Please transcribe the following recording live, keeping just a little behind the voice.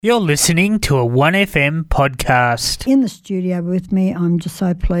You're listening to a 1FM podcast. In the studio with me, I'm just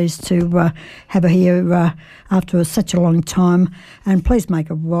so pleased to have her here after such a long time. And please make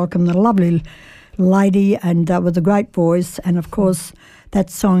her welcome, the lovely lady and with a great voice. And, of course,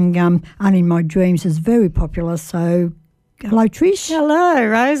 that song, Only in My Dreams, is very popular. So, hello, Trish. Hello,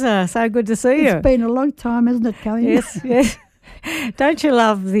 Rosa. So good to see you. It's been a long time, hasn't it, Kelly? Yes, yes. Don't you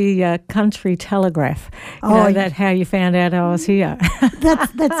love the Country Telegraph? You know that how you found out I was here.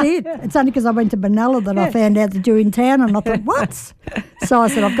 That's it. It's only because I went to Benalla that I found out that you're in town, and I thought, what? So I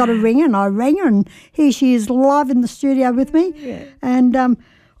said, I've got to ring her, and I rang her, and here she is live in the studio with me. Yeah. And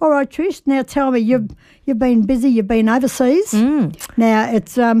all right, Trish, now tell me, you've been busy, you've been overseas. Now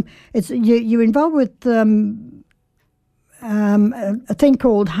it's you're involved with a thing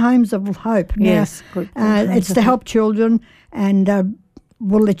called Homes of Hope. Yes, now, it's to help children, and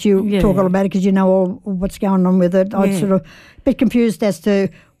we'll let you talk all about it because you know all what's going on with it. I'm sort of a bit confused as to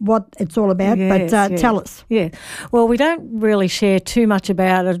what it's all about, but tell us. Yeah, well, we don't really share too much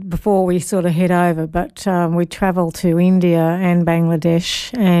about it before we sort of head over, but we travel to India and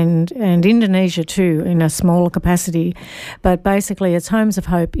Bangladesh and Indonesia too in a smaller capacity. But basically it's Homes of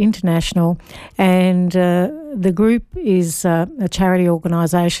Hope International, and the group is a charity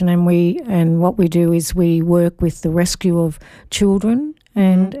organisation, and what we do is we work with the rescue of children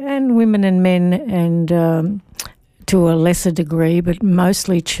and women and men and to a lesser degree, but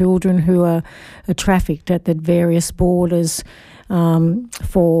mostly children who are trafficked at the various borders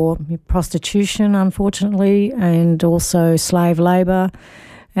for prostitution, unfortunately, and also slave labour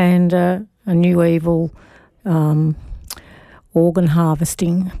and a new evil organ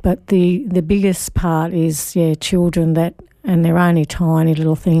harvesting. But the biggest part is, children that, and they're only tiny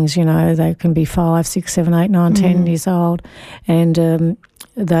little things, you know, they can be 5, 6, 7, 8, 9, 10 years old, and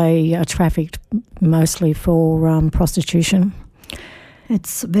they are trafficked mostly for prostitution.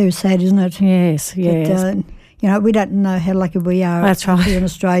 It's very sad, isn't it? Yes, yes. You know, we don't know how lucky we are. That's right. Here in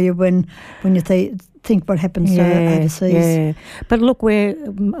Australia when you think what happens overseas. Yeah, but look, we're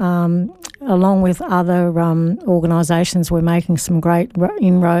along with other organisations, we're making some great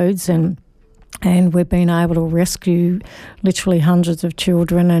inroads and we've been able to rescue literally hundreds of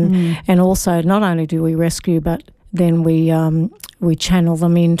children, and also not only do we rescue, but then we channel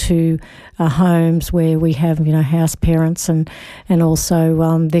them into homes where we have, you know, house parents and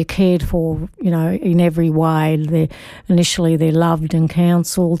also they're cared for, you know, in every way. Initially they're loved and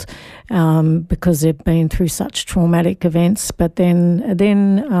counselled because they've been through such traumatic events, but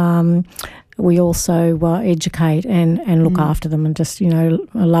then we also educate and look after them and just, you know,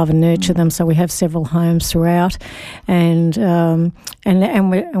 love and nurture them. So we have several homes throughout, and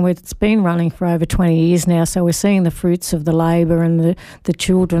it's been running for over 20 years now. So we're seeing the fruits of the labour and the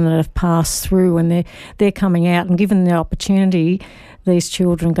children that have passed through, and they're coming out, and given the opportunity, these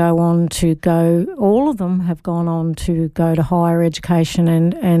children all of them have gone on to go to higher education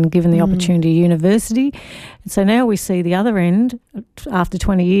and given the opportunity university. And so now we see the other end after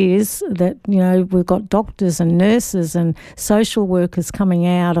 20 years that, you know, we've got doctors and nurses and social workers coming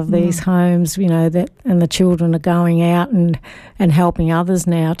out of these homes, you know, and the children are going out and helping others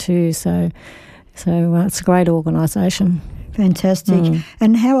now too. So it's a great organisation. Fantastic.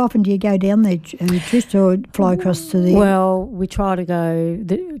 And how often do you go down there, Trish, or fly across to the... Well, we try to go,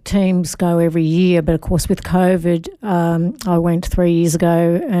 the teams go every year, but of course with COVID, I went 3 years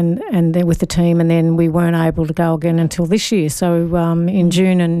ago and then with the team, and then we weren't able to go again until this year. So in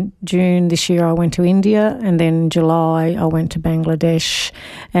June this year I went to India, and then in July I went to Bangladesh,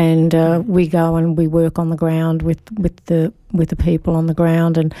 and we go and we work on the ground with the people on the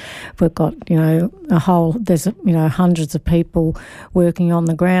ground, and we've got, you know, there's, you know, hundreds of people working on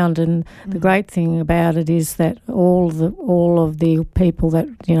the ground, and the great thing about it is that all of the people that,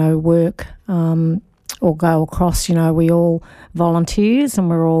 you know, work or go across, you know, we all volunteers and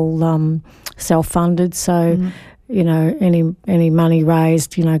we're all self-funded, so you know, any money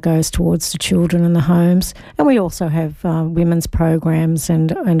raised, you know, goes towards the children in the homes. And we also have women's programs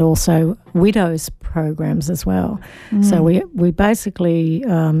and also widows programs as well. So we basically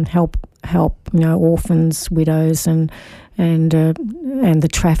help, you know, orphans, widows and the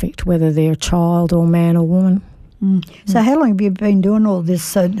trafficked, whether they're a child or man or woman. So how long have you been doing all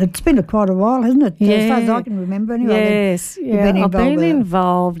this? It's been quite a while, hasn't it? Yeah. As far as I can remember anyway. Yes, I've been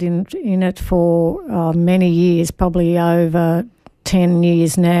involved in it for many years, probably over 10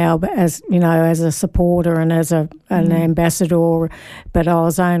 years now, but as you know, as a supporter and as an ambassador, but I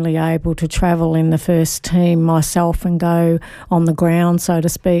was only able to travel in the first team myself and go on the ground, so to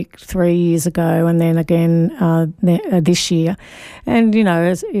speak, 3 years ago, and then again this year. And you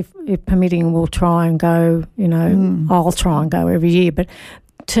know, if permitting, we'll try and go. You know, I'll try and go every year, but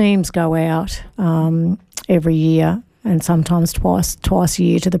teams go out every year, and sometimes twice a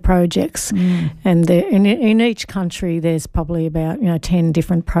year to the projects. And in each country there's probably about 10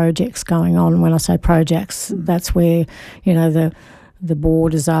 different projects going on. When I say projects, that's where the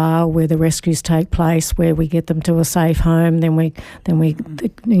borders are, where the rescues take place, where we get them to a safe home, then we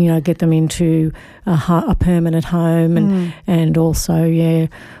get them into a permanent home, and also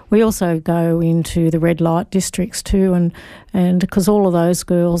we also go into the red light districts too, and because all of those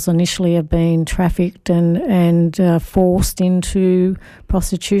girls initially have been trafficked and forced into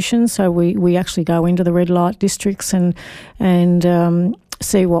prostitution, so we actually go into the red light districts and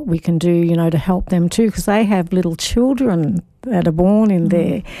see what we can do, to help them too, because they have little children that are born in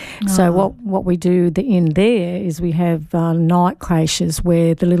there. So what we do in there is we have night creches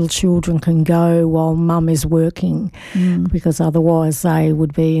where the little children can go while mum is working, because otherwise they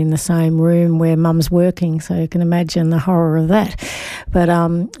would be in the same room where mum's working. So you can imagine the horror of that. But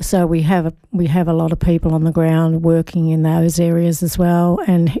so we have a lot of people on the ground working in those areas as well,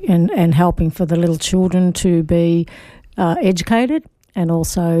 and helping for the little children to be educated. And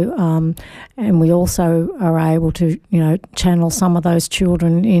also, and we also are able to, channel some of those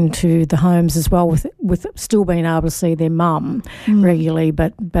children into the homes as well, with still being able to see their mum regularly,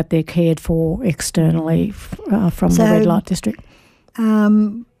 but they're cared for externally from the red light district. How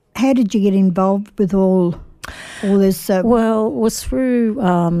did you get involved with all this? Well, it was through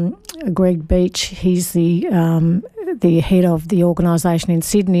Greg Beach. He's the head of the organisation in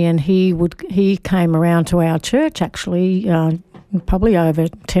Sydney, and he came around to our church actually. Probably over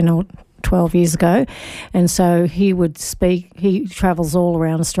 10 or 12 years ago, and so he would speak. He travels all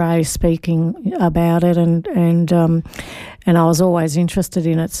around Australia speaking about it, and I was always interested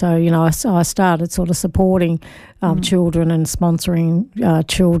in it. So I started sort of supporting children and sponsoring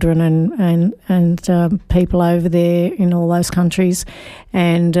children and people over there in all those countries,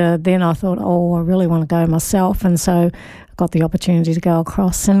 and then I thought, I really want to go myself, and so got the opportunity to go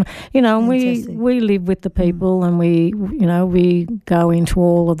across, and we live with the people, and we go into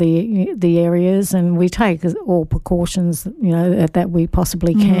all of the areas, and we take all precautions that we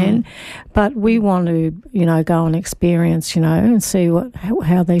possibly can, but we want to go and experience and see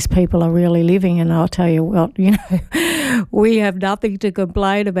how these people are really living. And I'll tell you what, we have nothing to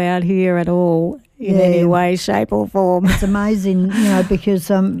complain about here at all in any way, shape or form. It's amazing, because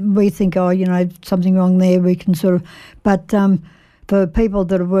we think, something wrong there, we can sort of, but for people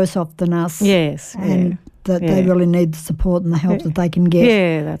that are worse off than us, yes, and that they really need the support and the help that they can get.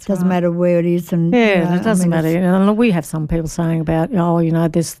 Yeah, that's doesn't matter where it is, and it doesn't matter. And we have some people saying about,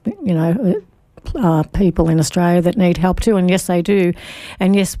 there's people in Australia that need help too, and yes, they do.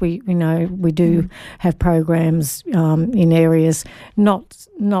 And yes, we do have programs in areas not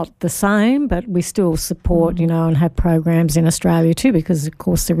the same, but we still support and have programs in Australia too, because of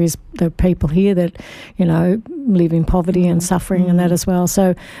course there are people here that live in poverty and suffering and that as well.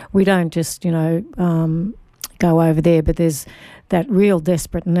 So we don't just go over there, but there's that real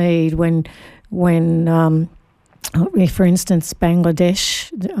desperate need when for instance,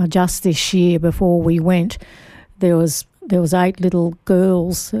 Bangladesh, just this year before we went, there was 8 little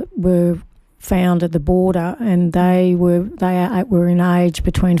girls that were found at the border, and they were in age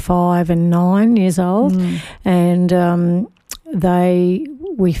between 5 and 9 years old, and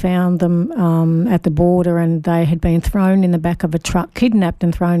we found them at the border, and they had been thrown in the back of a truck, kidnapped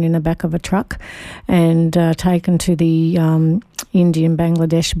and thrown in the back of a truck, and taken to the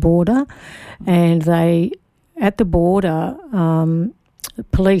Indian-Bangladesh border, and at the border,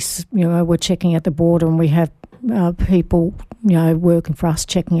 police, were checking at the border, and we have people, working for us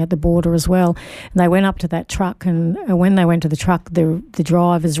checking at the border as well. And they went up to that truck, and when they went to the truck, the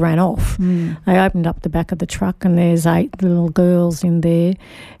drivers ran off. They opened up the back of the truck, and there's 8 little girls in there,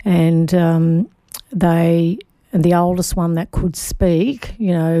 and the oldest one that could speak,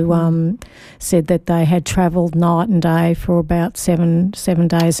 said that they had travelled night and day for about 7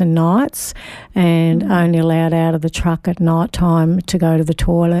 days and nights, and only allowed out of the truck at night time to go to the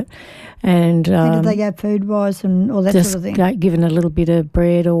toilet. And how did they go food-wise and all that sort of thing? Just given a little bit of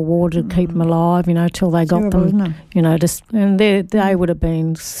bread or water to keep them alive, till they got them, and they would have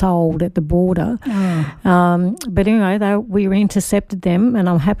been sold at the border. But anyway, we intercepted them, and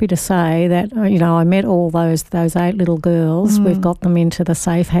I'm happy to say that, I met all those 8 little girls. We've got them into the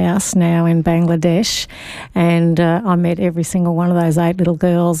safe house now in Bangladesh, and I met every single one of those 8 little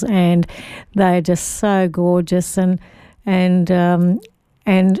girls, and they're just so gorgeous, and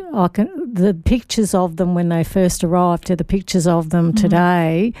the pictures of them when they first arrived to the pictures of them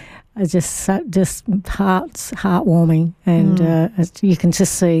today are just heartwarming, and you can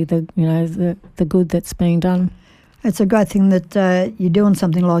just see the good that's being done. it's a great thing that you're doing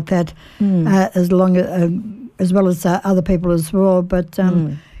something like that, as well as other people as well. But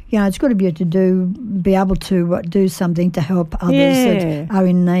it's good of you to be able to do something to help others that are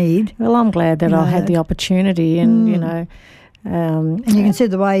in need. Well, I'm glad that I had the opportunity, and and you can see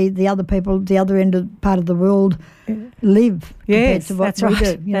the way the other people, the other part of the world, live compared to what we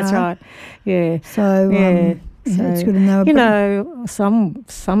do. That's right. Yeah. So, it's good to know.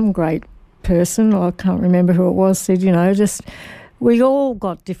 Some great person, I can't remember who it was, said, we've all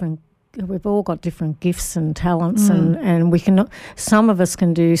got different gifts and talents, and we can. Some of us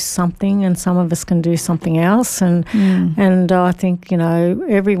can do something, and some of us can do something else, and I think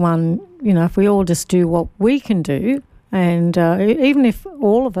everyone, if we all just do what we can do. And even if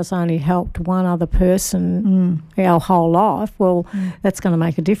all of us only helped one other person our whole life, that's going to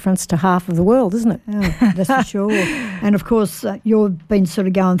make a difference to half of the world, isn't it? Yeah, that's for sure. And, of course, you've been sort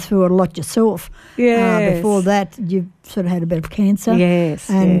of going through a lot yourself. Yes. Before that, you've sort of had a bit of cancer. Yes.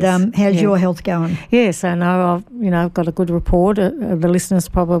 And how's your health going? Yes, I know. I've got a good report. The listeners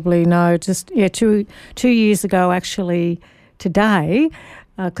probably know. 2 years ago, actually, today,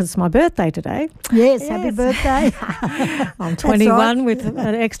 because it's my birthday today. Yes, happy birthday. I'm 21 with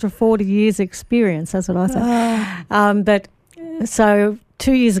an extra 40 years experience, that's what I say. But so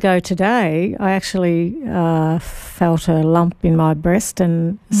 2 years ago today, I actually felt a lump in my breast,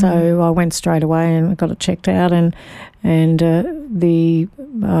 and so I went straight away and got it checked out, and the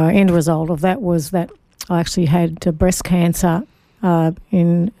end result of that was that I actually had breast cancer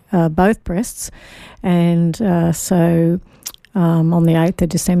in both breasts, and so... on the 8th of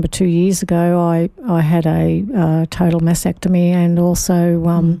December 2 years ago, I had a total mastectomy, and also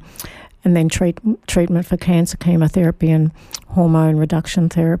and then treatment for cancer, chemotherapy and hormone reduction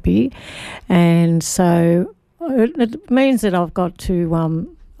therapy. And so it means that I've got to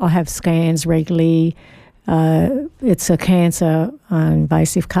I have scans regularly. It's a cancer,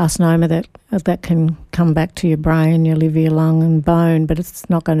 invasive carcinoma that can come back to your brain, your liver, your lung and bone, but it's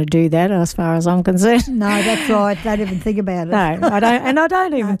not going to do that as far as I'm concerned. No, that's right. Don't even think about it. No, I don't, and I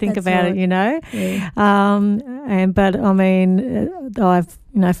don't even think about it, Yeah. But I mean, I've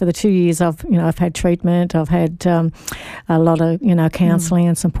for the 2 years I've had treatment. I've had a lot of counselling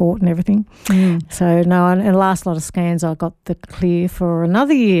and support and everything. So no, and the last lot of scans I got the clear for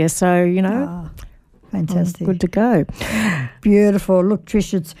another year. So Fantastic. Good to go. Beautiful. Look,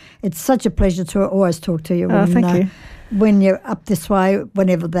 Trish, it's such a pleasure to always talk to you. Thank you. When you're up this way,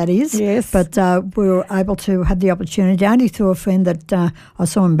 whenever that is. Yes. But we were able to have the opportunity, only through a friend that I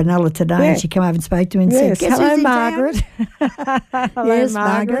saw in Benalla today, and she came over and spoke to me and said, "Guess hello, who's in Margaret." Hello, Yes,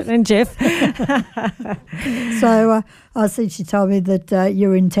 Margaret. And Jeff. So I said she told me that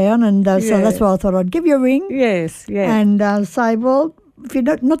you're in town, and so that's why I thought I'd give you a ring. Yes, yeah. And say, well, if you're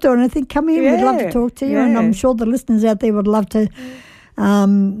not doing anything, come in. We'd love to talk to you, and I'm sure the listeners out there would love to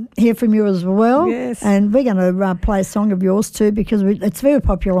hear from you as well. Yes. And we're going to play a song of yours too, because it's very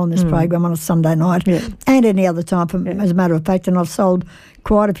popular on this program on a Sunday night and any other time, as a matter of fact. And I've sold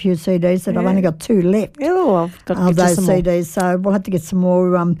quite a few CDs that I've only got 2 left I've got to of get those some CDs. So we'll have to get some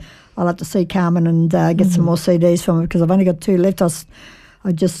more. I'll have to see Carmen and get some more CDs from her, because I've only got 2 left.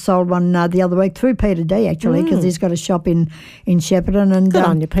 I just sold one the other week through Peter D, actually, because he's got a shop in Shepparton. And Good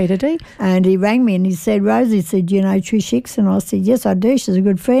on you, Peter D. And he rang me and he said, "Rosie," said, "Do you know Trish Hicks?" And I said, "Yes, I do. She's a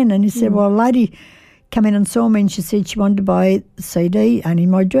good friend." And he said, "Well, a lady come in and saw me, and she said she wanted to buy a CD, Only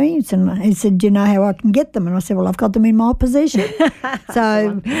My Dreams." And he said, "Do you know how I can get them?" And I said, "Well, I've got them in my possession."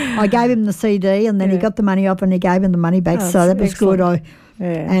 So I gave him the CD, and then he got the money off and he gave him the money back. So that was excellent. good.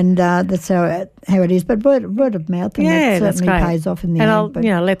 And that's how it is. But word of mouth, and that certainly pays off in the end. And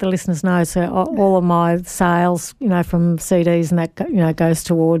I'll let the listeners know. So all of my sales, from CDs and that, goes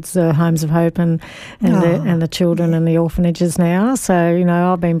towards the Homes of Hope and the children and the orphanages now. So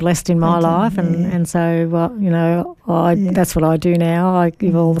I've been blessed in my life, and so that's what I do now. I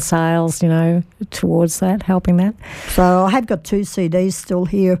give all the sales, towards that, helping that. So I have got 2 CDs still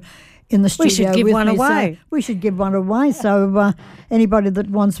here in the studio. We should give with one me, away. So we should give one away. So anybody that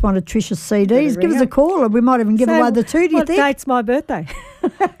wants one of Trish's CDs, give us a call, and we might even give away the 2. Do you think? What date's my birthday?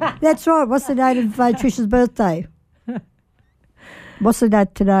 That's right. What's the date of Trish's birthday? What's the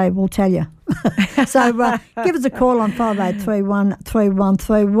date today? We'll tell you. So give us a call on 5831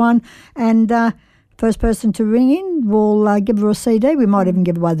 3131, and first person to ring in, we'll give her a CD. We might even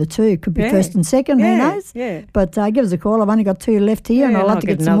give away the 2. Could be first and second, who knows? Yeah. But give us a call. I've only got 2 left here, and I'll have to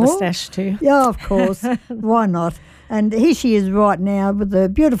get some more. Stash too. Yeah, of course. Why not? And here she is right now with the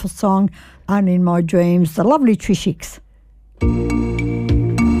beautiful song, Only in My Dreams, the lovely Trish Hicks.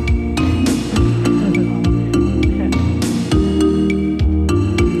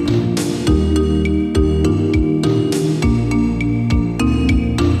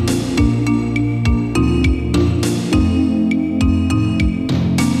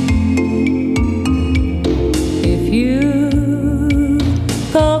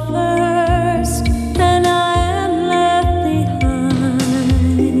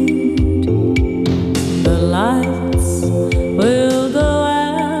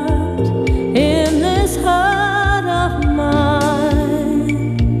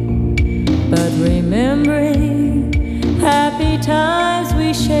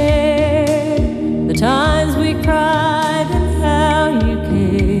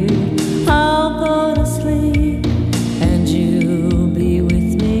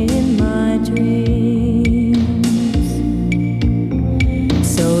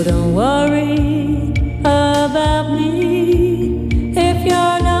 So don't worry about me if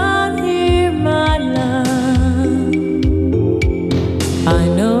you're not here, my love. I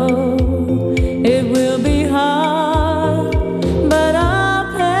know it will be hard, but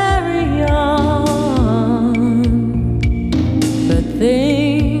I'll carry on. But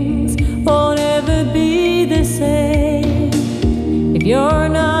things won't ever be the same if you're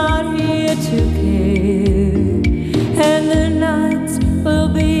not here to care. And the nights will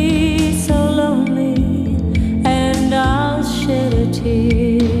be so lonely, and I'll shed a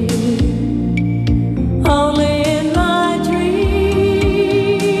tear. Only in my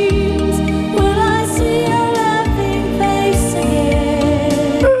dreams will I see your laughing face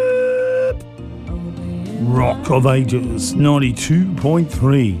again. Rock of Ages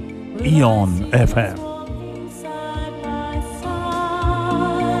 92.3 Eon FM.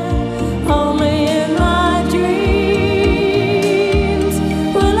 Only in my dreams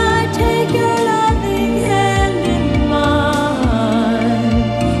will I take your loving hand in mine.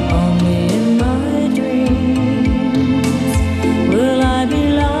 Only in my dreams will I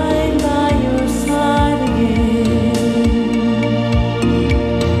be lying by your side again.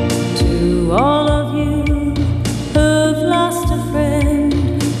 To all of you who've lost a friend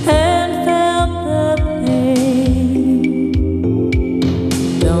and felt the pain,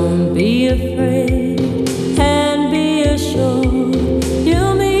 don't be afraid and be assured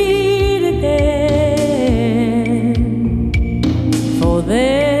you'll meet again. For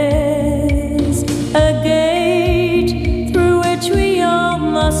there's a gate through which we all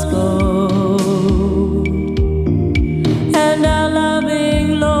must go, and our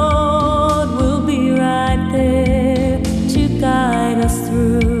loving Lord will be right there to guide us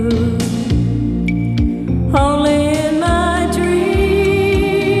through. Only in my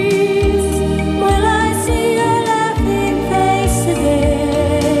dreams will I see your laughing face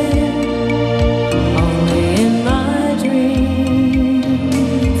again. Only in my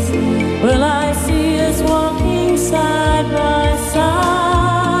dreams will I see us walking side by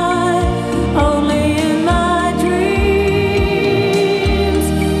side. Only in my dreams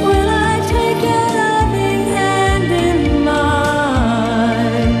will I take your loving hand in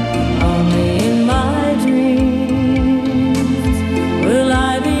mine. Only in my dreams will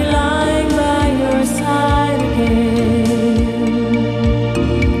I be lying by your side again.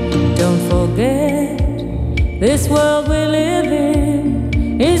 Don't forget, this world we live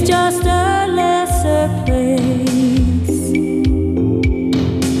in is just a lesser place,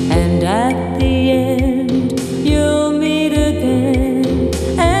 and at the end you'll meet again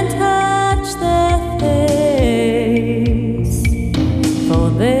and touch their face. For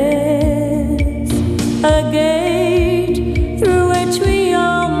there's a gate through which we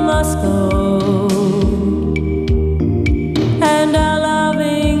all must go, and our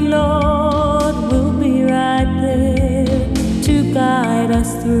loving Lord will be right there to guide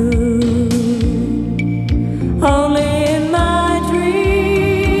us through. Only in my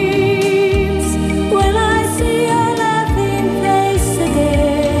dreams will I see your laughing face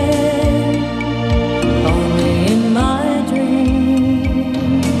again. Only in my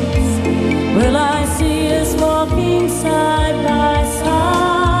dreams will I see us walking side by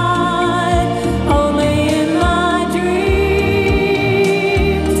side. Only in my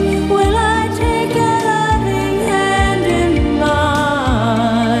dreams will I take your loving hand in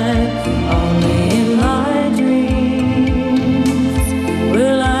mine. Only in my dreams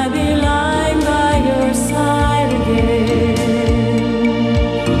will I be lying by your side again.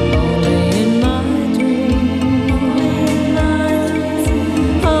 Only in my dreams,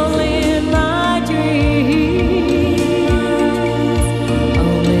 only in my dreams, only in my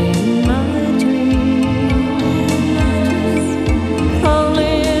dreams,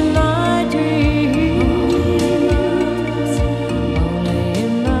 only in my dreams, only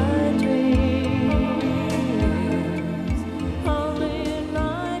in my dreams, only in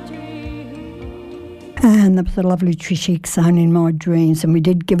my dreams. And that was a lovely Trish Hicks, Only in My Dreams. And we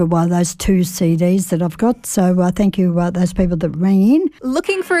did give away those 2 CDs that I've got. So thank you, those people that rang in.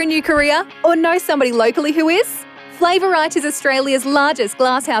 Looking for a new career or know somebody locally who is? Flavorite is Australia's largest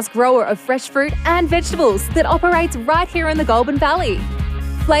glasshouse grower of fresh fruit and vegetables that operates right here in the Goulburn Valley.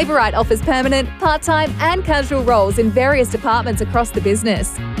 Flavorite offers permanent, part-time and casual roles in various departments across the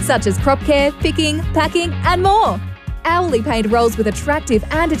business, such as crop care, picking, packing and more. Hourly paid roles with attractive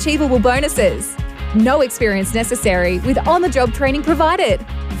and achievable bonuses. No experience necessary, with on-the-job training provided.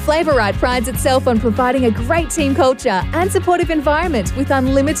 Flavorite prides itself on providing a great team culture and supportive environment with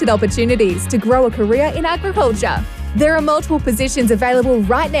unlimited opportunities to grow a career in agriculture. There are multiple positions available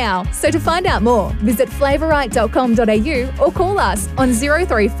right now, so to find out more, visit flavourite.com.au or call us on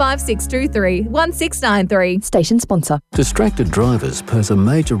 035623 1693. Station sponsor. Distracted drivers pose a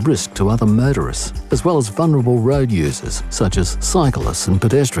major risk to other motorists, as well as vulnerable road users, such as cyclists and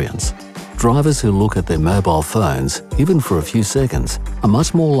pedestrians. Drivers who look at their mobile phones, even for a few seconds, are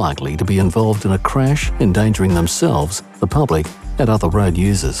much more likely to be involved in a crash, endangering themselves, the public, and other road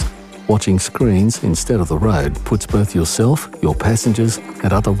users. Watching screens instead of the road puts both yourself, your passengers,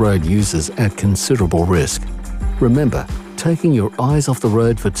 and other road users at considerable risk. Remember, taking your eyes off the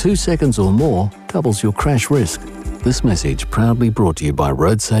road for 2 seconds or more doubles your crash risk. This message proudly brought to you by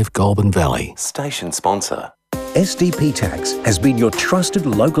RoadSafe Goulburn Valley. Station sponsor. SDP Tax has been your trusted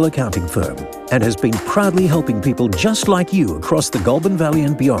local accounting firm and has been proudly helping people just like you across the Goulburn Valley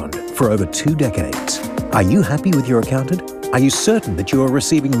and beyond for over 2 decades. Are you happy with your accountant? Are you certain that you are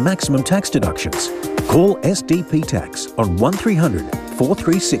receiving maximum tax deductions? Call SDP Tax on 1300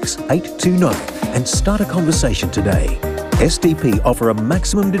 436 829 and start a conversation today. SDP offer a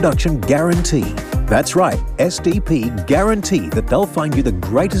maximum deduction guarantee. That's right, SDP guarantee that they'll find you the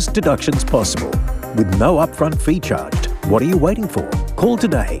greatest deductions possible with no upfront fee charged. What are you waiting for? Call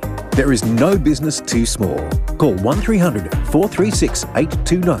today. There is no business too small. Call 1300 436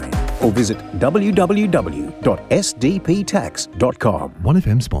 829 or visit www.sdptax.com.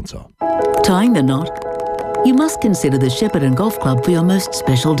 1FM sponsor. Tying the knot? You must consider the Shepparton Golf Club for your most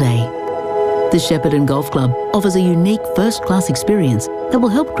special day. The Shepparton Golf Club offers a unique first-class experience that will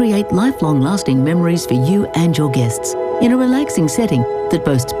help create lifelong lasting memories for you and your guests in a relaxing setting that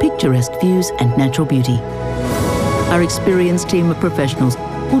boasts picturesque views and natural beauty. Our experienced team of professionals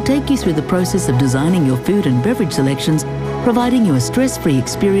will take you through the process of designing your food and beverage selections, providing you a stress-free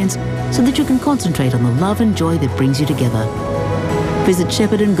experience so that you can concentrate on the love and joy that brings you together. Visit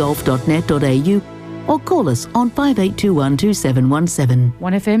sheppartongolf.net.au or call us on 5821 2717.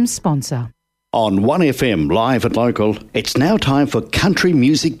 1FM sponsor. On 1FM Live and Local, it's now time for Country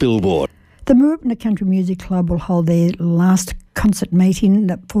Music Billboard. The Mooroopna Country Music Club will hold their last concert meeting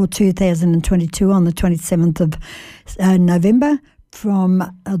for 2022 on the 27th of November from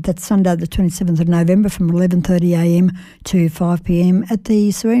that's Sunday the 27th of November from 11:30am to 5pm at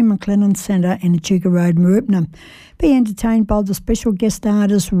the Serene McLennan Centre in Echuca Road, Mooroopna. Be entertained by the special guest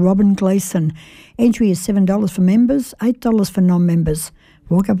artist Robin Gleeson. Entry is $7 for members, $8 for non-members.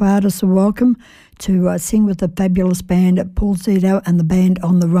 Walk-up artists are welcome to sing with the fabulous band at Paul Zito and the band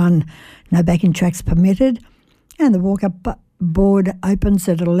On the Run. No backing tracks permitted. And the walk-up board opens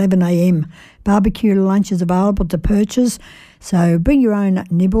at 11am. Barbecue lunch is available to purchase, so bring your own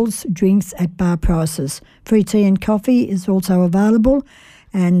nibbles, drinks at bar prices. Free tea and coffee is also available,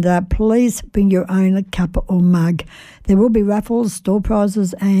 and please bring your own cup or mug. There will be raffles, store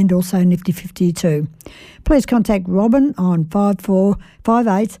prizes, and also Nifty 50 too. Please contact Robin on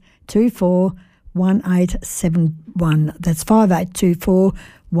 5824 1871. That's 5824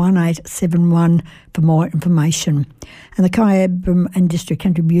 1871 for more information. And the Kyabram and District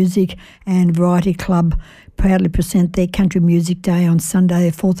Country Music and Variety Club proudly present their Country Music Day on Sunday,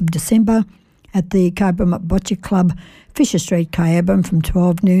 4th of December at the Kyabram Bocce Club, Fisher Street, Kyabram from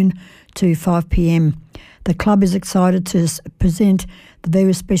 12 noon to 5pm. The club is excited to present the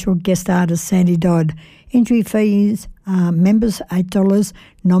very special guest artist Sandy Dodd. Entry fees are members $8,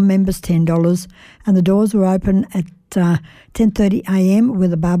 non-members $10, and the doors are open at 10:30am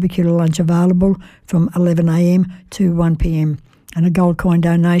with a barbecue lunch available from 11am to 1pm. And a gold coin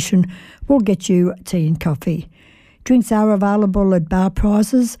donation will get you tea and coffee. Drinks are available at bar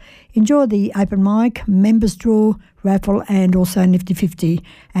prices. Enjoy the open mic, members draw, raffle, and also Nifty 50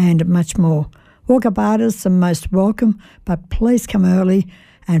 and much more. Walk-up artists are most welcome, but please come early.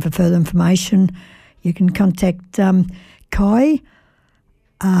 And for further information, you can contact Kai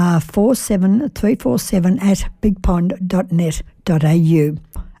 47347 at bigpond.net.au.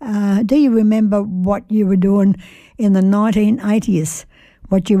 Do you remember what you were doing in the 1980s?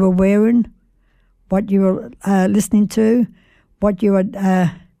 What you were wearing? What you were listening to? What you were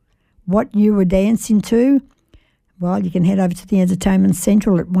dancing to? Well, you can head over to the Entertainment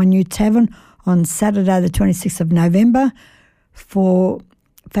Central at One New Tavern on Saturday the 26th of November for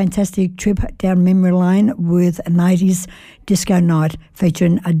fantastic trip down memory lane with an 80s disco night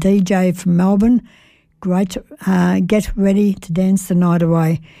featuring a DJ from Melbourne. Great, get ready to dance the night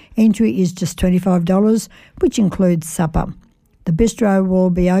away. Entry is just $25, which includes supper. The bistro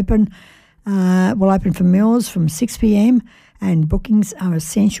will be open for meals from 6pm, and bookings are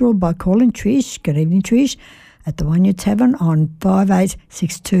essential by calling Trish. Good evening, Trish. at the One Year Tavern on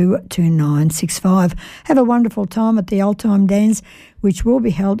 58622965. Have a wonderful time at the Old Time Dance, which will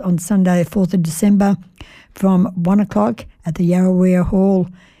be held on Sunday, 4th of December from 1 o'clock at the Yarrawhea Hall.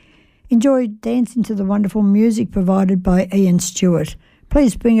 Enjoy dancing to the wonderful music provided by Ian Stewart.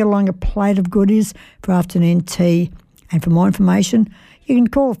 Please bring along a plate of goodies for afternoon tea. And for more information, you can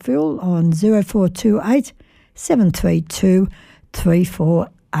call Phil on 0428 732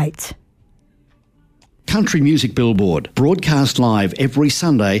 348. Country Music Billboard, broadcast live every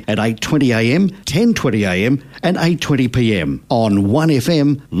Sunday at 8:20am, 10:20am and 8:20pm on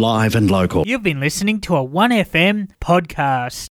 1FM Live and Local. You've been listening to a 1FM podcast.